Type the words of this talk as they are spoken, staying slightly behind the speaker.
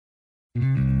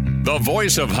The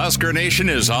voice of Husker Nation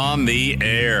is on the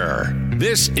air.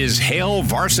 This is Hail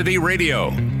Varsity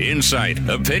Radio. Insight,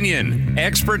 opinion,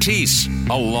 expertise,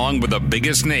 along with the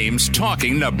biggest names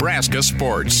talking Nebraska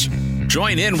sports.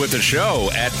 Join in with the show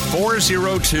at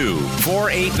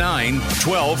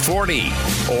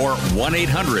 402-489-1240 or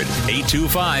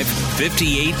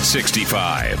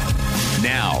 1-800-825-5865.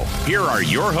 Now, here are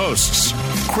your hosts,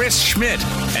 Chris Schmidt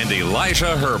and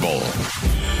Elijah Herbal.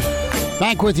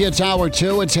 Back with you, it's Hour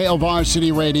 2. It's Hail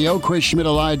Varsity Radio. Chris Schmidt,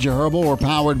 Elijah Herbal. We're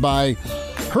powered by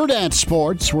Hurrdat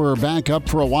Sports. We're back up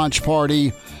for a watch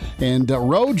party and a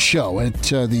road show at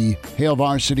the Hail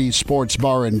Varsity Sports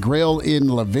Bar and Grill in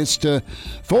La Vista.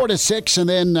 4 to 6, and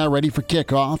then ready for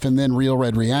kickoff, and then Real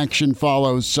Red Reaction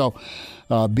follows. So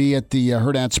be at the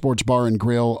Hurrdat Sports Bar and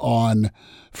Grill on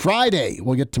Friday.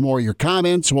 We'll get to more of your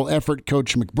comments. We'll effort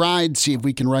Coach McBride, see if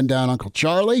we can run down Uncle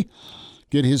Charlie.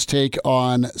 Get his take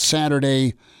on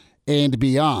Saturday and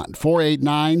beyond.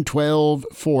 489-1240.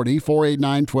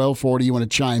 489-1240. You want to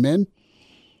chime in?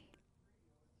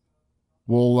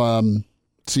 We'll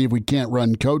see if we can't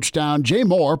run Coach down. Jay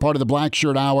Moore, part of the Black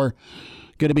Shirt Hour,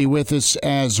 going to be with us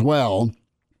as well.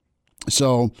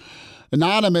 So,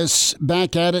 Anonymous,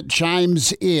 back at it,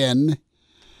 chimes in.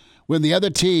 When the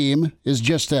other team is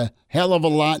just a hell of a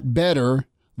lot better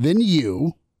than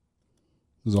you,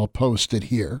 as I'll post it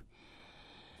here,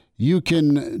 you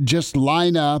can just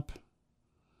line up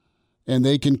and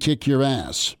they can kick your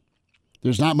ass.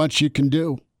 There's not much you can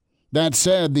do. That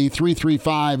said, the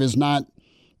 3-3-5 is not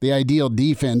the ideal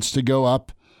defense to go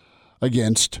up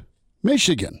against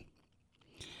Michigan.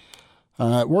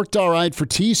 It worked all right for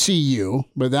TCU,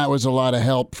 but that was a lot of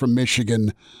help from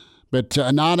Michigan. But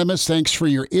Anonymous, thanks for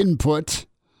your input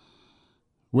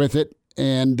with it.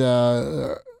 And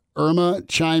Irma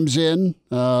chimes in,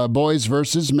 boys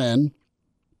versus men.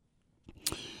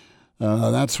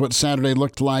 That's what Saturday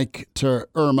looked like to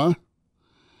Irma.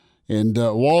 And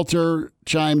Walter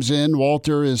chimes in.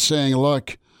 Walter is saying,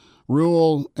 look,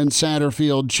 Rule and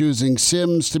Satterfield choosing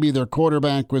Sims to be their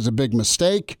quarterback was a big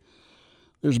mistake.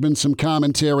 There's been some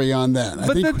commentary on that.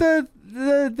 But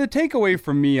the takeaway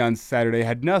from me on Saturday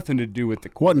had nothing to do with the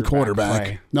quarterback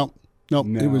play. No.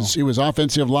 It was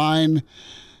offensive line.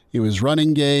 It was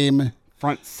running game.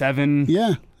 Front seven.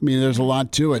 Yeah. I mean, there's a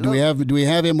lot to it. Do we have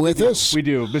him with us? We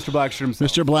do. Mr. Blackshirt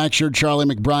himself. Mr. Blackshirt, Charlie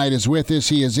McBride, is with us.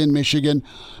 He is in Michigan.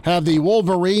 Have the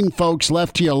Wolverine folks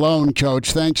left you alone,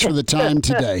 Coach. Thanks for the time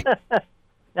today.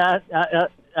 I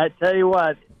tell you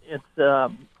what, it's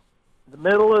the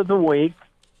middle of the week,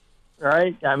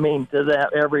 right? I mean,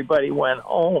 everybody went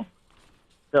home.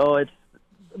 So it's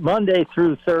Monday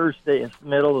through Thursday. It's the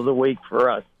middle of the week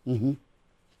for us. Mm-hmm.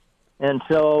 And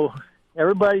so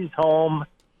everybody's home.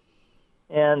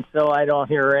 And so I don't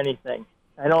hear anything.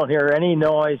 I don't hear any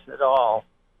noise at all.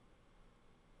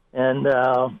 And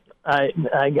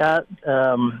I got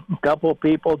a couple of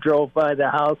people drove by the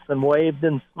house and waved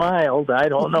and smiled. I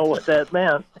don't know what that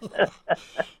meant.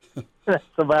 That's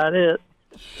about it.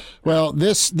 Well,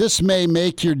 this may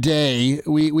make your day.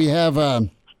 We have I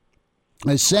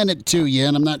sent it to you,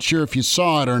 and I'm not sure if you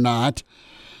saw it or not,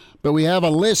 but we have a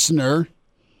listener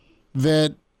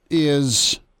that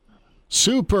is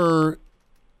super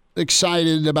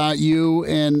excited about you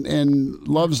and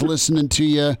loves listening to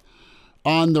you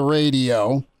on the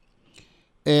radio.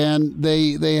 And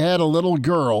they had a little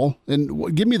girl,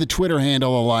 and give me the Twitter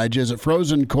handle, Elijah. Is it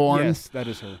Frozen Corn? Yes, that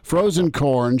is her. Frozen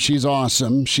Corn. She's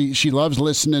awesome. She loves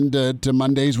listening to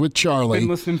Mondays with Charlie. Been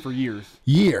listening for years.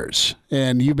 Years,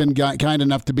 and you've been kind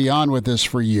enough to be on with us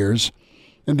for years.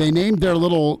 And they named their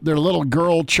little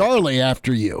girl Charlie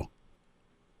after you.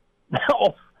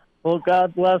 Oh, well,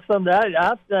 God bless them.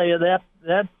 I'll tell you that's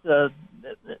the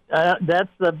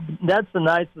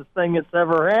nicest thing that's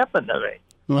ever happened to me.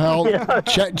 Well,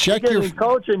 check your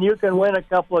coaching. You can win a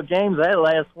couple of games. That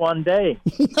lasts one day.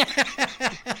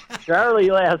 Charlie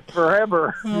lasts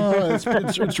forever. Oh,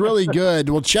 it's really good.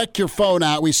 Well, check your phone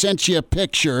out. We sent you a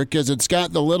picture because it's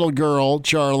got the little girl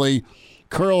Charlie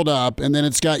curled up, and then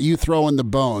it's got you throwing the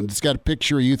bones. It's got a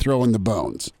picture of you throwing the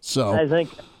bones. So I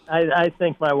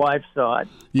think my wife saw it.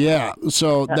 Yeah.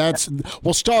 So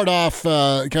we'll start off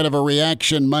kind of a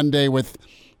reaction Monday with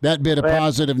that bit of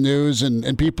positive news,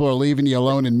 and people are leaving you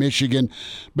alone in Michigan.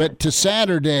 But to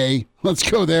Saturday, let's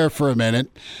go there for a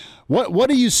minute. What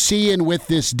are you seeing with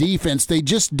this defense? They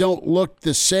just don't look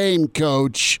the same,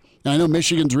 Coach. I know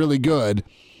Michigan's really good,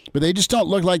 but they just don't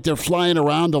look like they're flying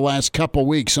around the last couple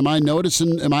weeks. Am I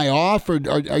off, or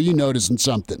are you noticing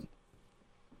something?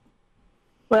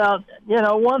 Well,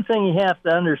 one thing you have to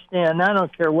understand, I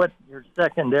don't care what your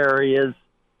secondary is,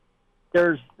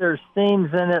 there's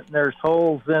seams in it, and there's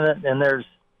holes in it, and there's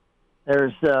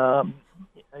There's,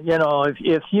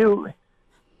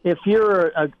 if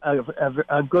you're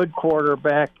a good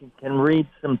quarterback and can read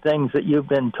some things that you've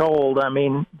been told, I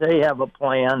mean, they have a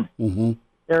plan. Mm-hmm.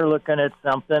 They're looking at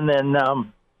something, and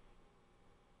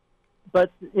but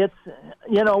it's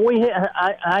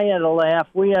I had a laugh.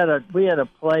 We had a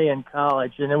play in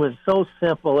college, and it was so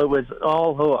simple. It was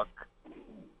all hook.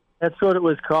 That's what it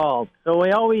was called. So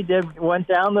all we did went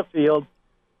down the field,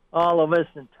 all of us,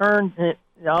 and turned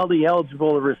all the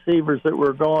eligible receivers that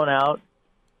were going out,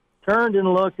 turned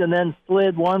and looked, and then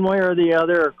slid one way or the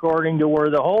other according to where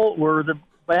the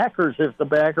backers. If the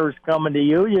backer's coming to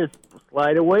you, you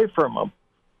slide away from them,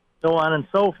 so on and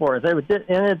so forth.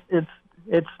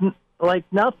 It's like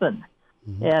nothing.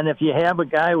 Mm-hmm. And if you have a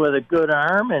guy with a good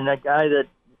arm and a guy that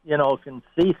can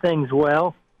see things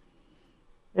well,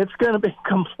 it's going to be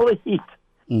complete.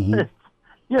 Mm-hmm.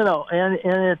 And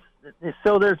it's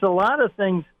so there's a lot of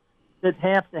things that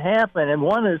have to happen, and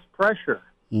one is pressure.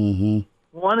 Mm-hmm.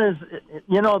 One is,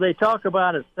 they talk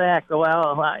about a sack.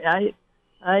 Well,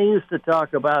 I used to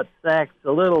talk about sacks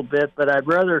a little bit, but I'd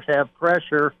rather have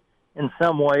pressure in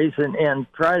some ways and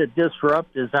try to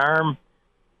disrupt his arm,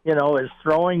 his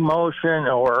throwing motion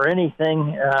or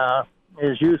anything.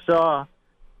 As you saw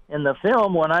in the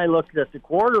film, when I looked at the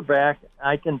quarterback,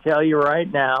 I can tell you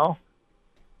right now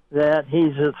that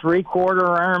he's a three-quarter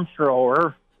arm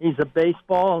thrower. He's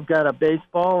got a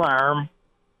baseball arm.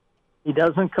 He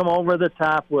doesn't come over the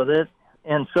top with it.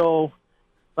 And so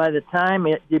by the time,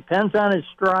 it depends on his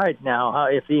stride now.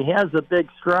 If he has a big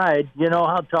stride, you know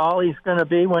how tall he's going to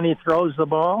be when he throws the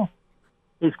ball?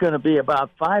 He's going to be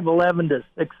about 5'11" to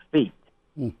 6 feet.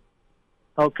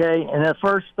 Okay, and the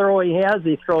first throw he has,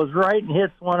 he throws right and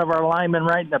hits one of our linemen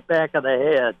right in the back of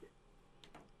the head.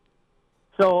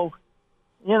 So,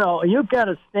 you've got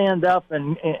to stand up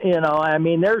and,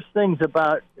 there's things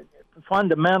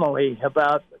fundamentally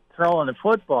about throwing the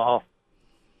football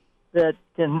that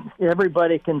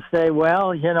everybody can say,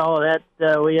 well, that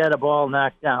we had a ball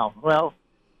knocked down. Well,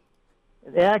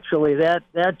 actually, that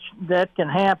can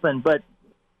happen, but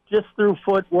just through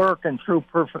footwork and through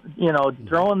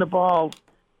throwing the ball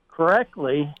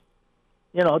correctly,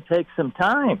 takes some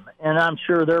time, and I'm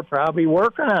sure they're probably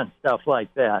working on stuff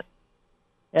like that.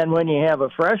 And when you have a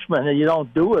freshman, you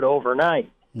don't do it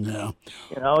overnight. Yeah.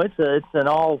 It's an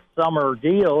all summer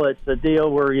deal. It's a deal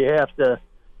where you have to,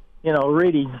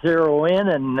 really zero in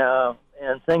and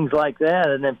things like that.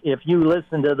 And if you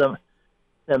listen to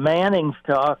the Mannings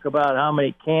talk about how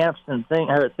many camps and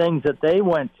things that they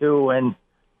went to and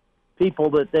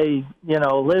people that they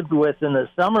lived with in the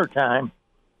summertime,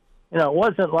 it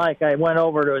wasn't like I went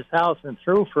over to his house and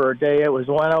threw for a day. It was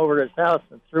went over to his house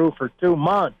and threw for 2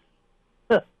 months.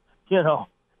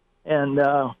 And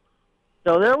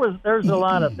so there's a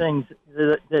lot of things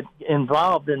that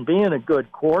involved in being a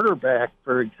good quarterback,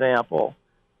 for example.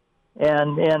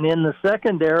 And in the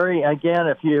secondary, again,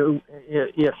 if you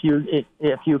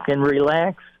can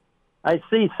relax, I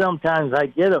see sometimes I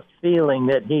get a feeling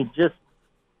that he just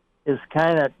is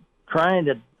kind of trying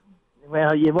to.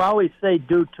 Well, you always say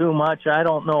do too much. I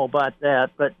don't know about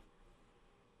that, but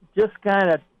just kind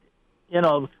of,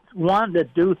 wanting to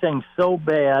do things so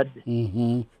bad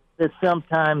that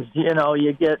sometimes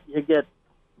you get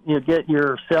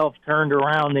yourself turned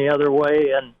around the other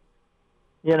way, and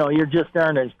you just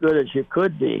aren't as good as you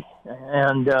could be.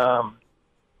 And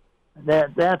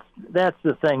that's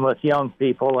the thing with young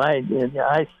people. I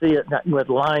see it with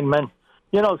linemen.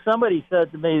 Somebody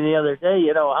said to me the other day,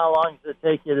 how long does it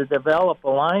take you to develop a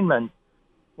lineman?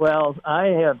 Well, I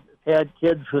have had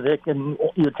kids who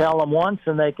you tell them once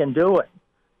and they can do it.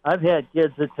 I've had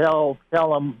kids that tell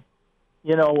them,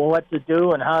 what to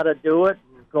do and how to do it,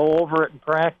 and go over it in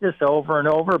practice over and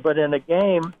over. But in a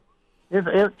game,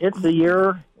 it's a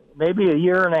year, maybe a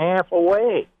year and a half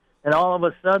away, and all of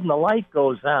a sudden the light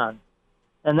goes on.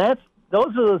 And those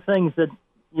are the things that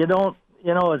you don't,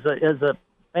 as a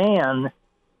fan.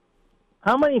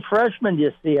 How many freshmen do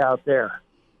you see out there?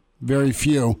 Very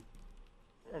few.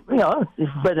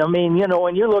 But I mean,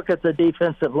 when you look at the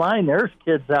defensive line, there's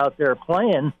kids out there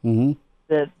playing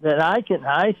that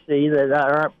I see that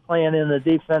aren't playing in the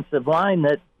defensive line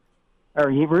that are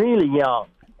really young.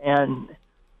 And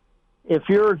if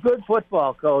you're a good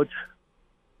football coach,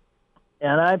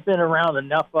 and I've been around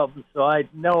enough of them, so I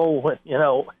know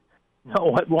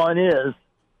what one is.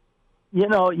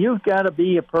 You've got to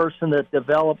be a person that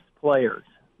develops players.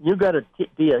 You've got to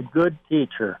be a good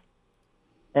teacher.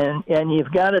 And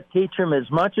you've got to teach them as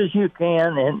much as you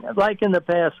can. And like in the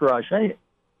pass rush,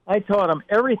 I taught them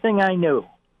everything I knew.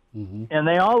 And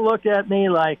they all looked at me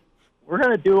like, we're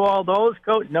going to do all those,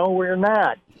 Coach. No, we're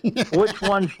not. Which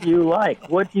ones do you like?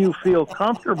 What do you feel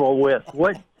comfortable with?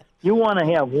 What you want to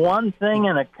have one thing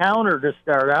in a counter to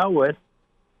start out with.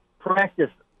 Practice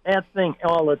that thing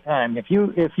all the time. If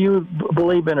you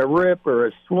believe in a rip or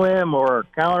a swim or a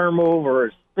counter move or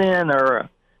a spin or a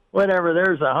whatever,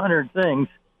 there's 100 things.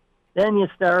 Then you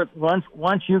start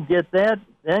once you get that,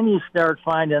 then you start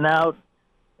finding out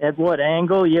at what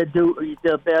angle you do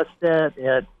the best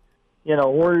at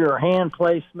where your hand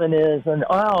placement is, and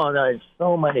there's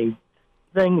so many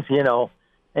things,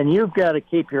 and you've got to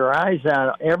keep your eyes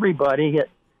on everybody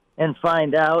and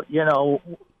find out,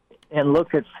 and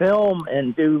look at film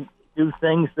and do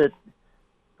things that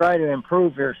try to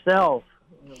improve yourself.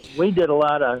 We did a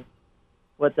lot of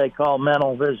what they call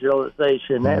mental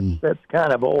visualization. That's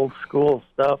kind of old school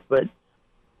stuff, but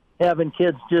having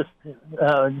kids just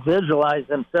visualize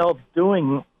themselves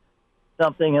doing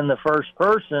something in the first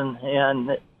person,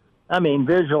 and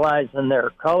visualizing their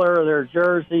color of their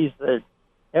jerseys,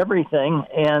 everything.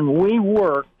 And we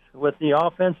worked with the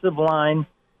offensive line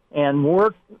and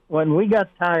worked when we got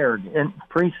tired in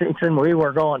preseason. We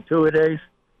were going 2-a-days.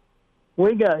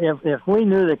 If we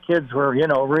knew the kids were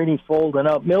really folding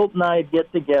up, Milton and I'd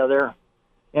get together,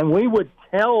 and we would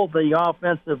tell the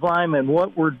offensive linemen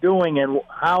what we're doing and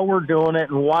how we're doing it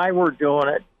and why we're doing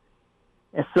it,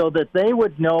 and so that they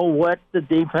would know what the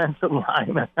defensive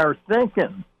linemen are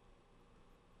thinking.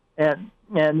 And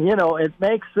it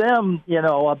makes them,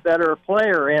 a better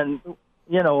player. And,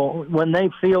 when they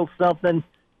feel something,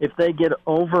 if they get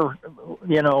over,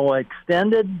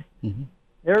 extended,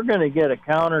 they're going to get a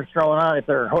counter thrown out.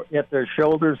 If their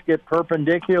shoulders get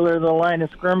perpendicular to the line of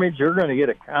scrimmage, you're going to get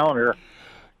a counter.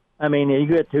 You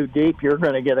get too deep, you're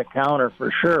going to get a counter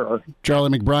for sure.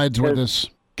 Charlie McBride's with us.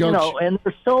 Coach. And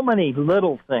there's so many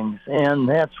little things, and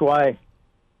that's why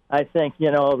I think,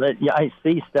 that I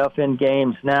see stuff in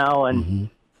games now, and,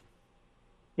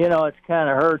 it kind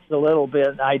of hurts a little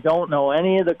bit. I don't know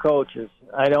any of the coaches.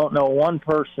 I don't know one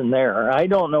person there. I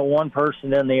don't know one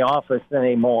person in the office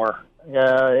anymore.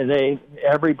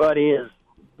 Everybody has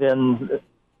been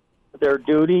their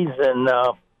duties, and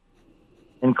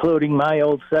including my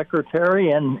old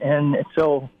secretary, and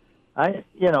so I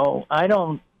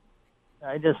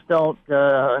just don't,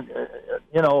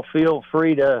 feel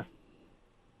free to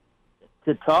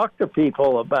talk to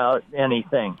people about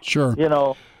anything. Sure.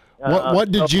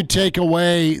 What did you take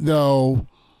away, though,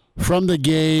 from the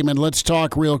game? And let's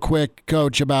talk real quick,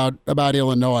 Coach, about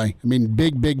Illinois.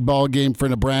 Big ball game for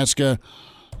Nebraska.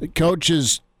 The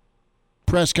coach's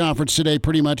press conference today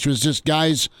pretty much was just,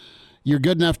 guys, you're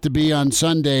good enough to be on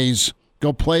Sundays.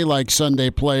 Go play like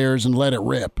Sunday players and let it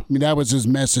rip. That was his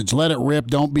message. Let it rip.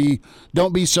 Don't be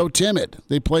so timid.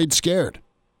 They played scared.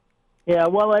 Yeah,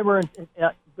 well, they were,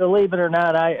 believe it or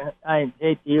not, I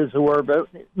hate to use the word, but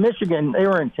Michigan, they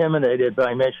were intimidated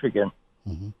by Michigan.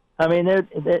 You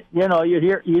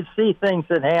see things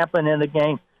that happen in the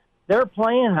game. They're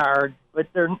playing hard, but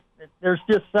there's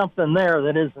just something there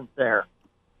that isn't there.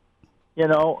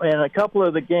 And a couple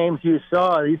of the games you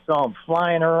saw them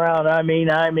flying around.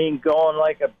 Going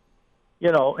like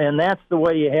and that's the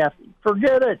way you have to.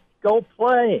 Forget it. Go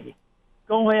play.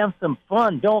 Go have some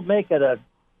fun. Don't make it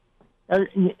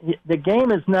the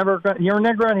game is never going. You're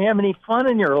never going to have any fun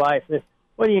in your life.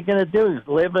 What are you going to do? Is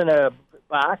live in a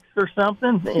box or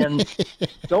something? And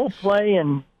go play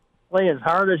and play as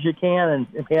hard as you can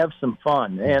and have some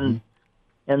fun. And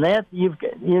that you've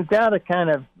got to kind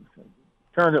of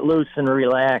turn it loose and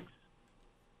relax.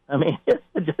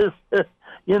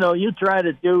 You try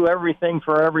to do everything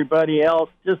for everybody else.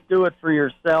 Just do it for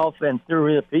yourself and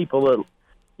through the people that,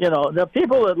 the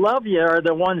people that love you are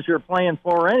the ones you're playing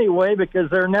for anyway, because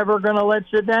they're never going to let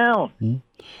you down.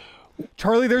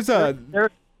 Charlie, they're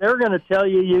going to tell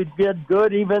you did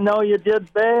good even though you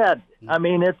did bad.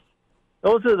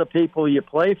 Those are the people you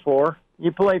play for.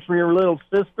 You play for your little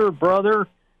sister, brother.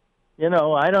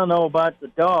 I don't know about the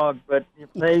dog, but you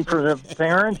play for the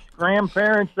parents,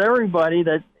 grandparents, everybody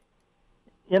that,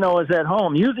 is at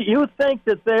home. You think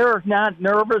that they're not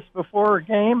nervous before a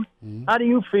game? How do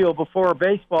you feel before a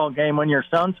baseball game when your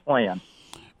son's playing?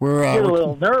 You're a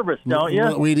little nervous, don't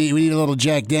you? We need a little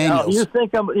Jack Daniels. You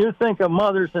think of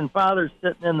mothers and fathers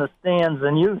sitting in the stands,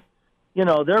 and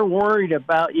they're worried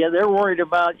about you. They're worried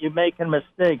about you making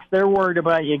mistakes. They're worried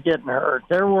about you getting hurt.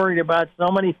 They're worried about so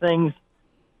many things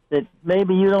that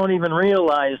maybe you don't even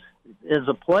realize as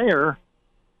a player,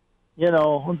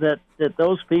 that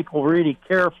those people really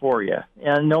care for you.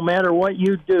 And no matter what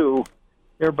you do,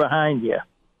 they're behind you.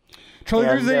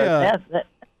 Charlie, that's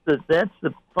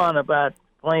the fun about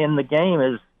playing the game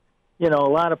is, a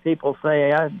lot of people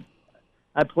say,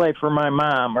 I play for my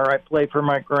mom, or I play for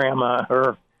my grandma,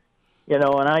 or,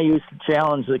 and I used to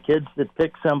challenge the kids to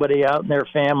pick somebody out in their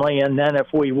family, and then if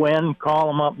we win, call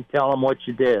them up and tell them what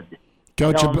you did.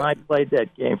 Coach, Tell them I played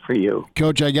that game for you.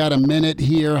 Coach, I got a minute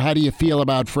here. How do you feel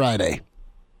about Friday?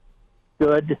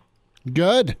 Good.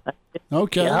 Good.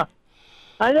 Okay. Yeah.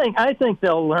 I think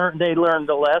they'll learn. They learned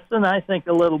the lesson. I think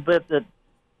a little bit that,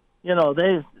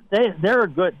 they're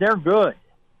good. They're good.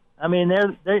 I mean,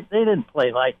 they didn't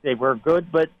play like they were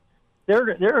good, but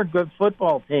they're a good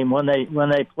football team when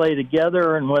they play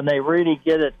together and when they really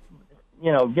get it,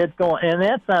 get going. And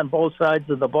that's on both sides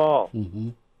of the ball. Mm-hmm.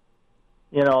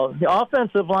 The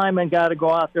offensive lineman got to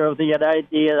go out there with the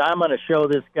idea, I'm going to show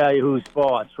this guy who's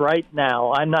boss right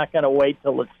now. I'm not going to wait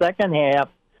till the second half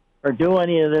or do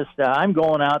any of this stuff. I'm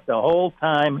going out the whole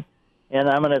time, and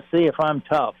I'm going to see if I'm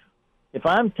tough. If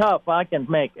I'm tough, I can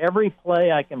make every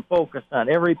play. I can focus on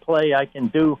every play. I can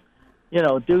do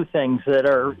things that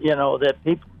are,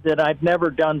 that I've never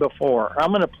done before.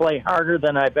 I'm going to play harder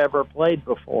than I've ever played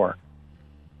before.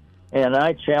 And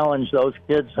I challenged those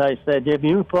kids. I said, if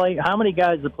you play, how many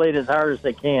guys have played as hard as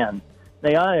they can?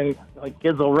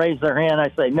 Kids will raise their hand. I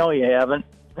say, no, you haven't.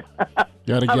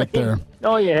 Got to get there.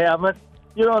 No, you haven't.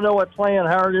 You don't know what playing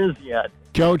hard is yet.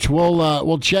 Coach,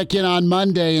 we'll check in on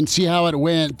Monday and see how it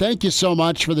went. Thank you so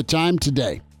much for the time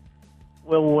today.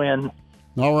 We'll win.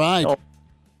 All right. Oh,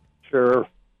 sure.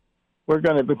 We're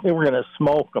gonna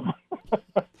smoke them.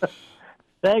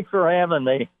 Thanks for having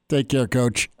me. Take care,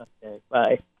 Coach. Okay,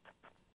 bye.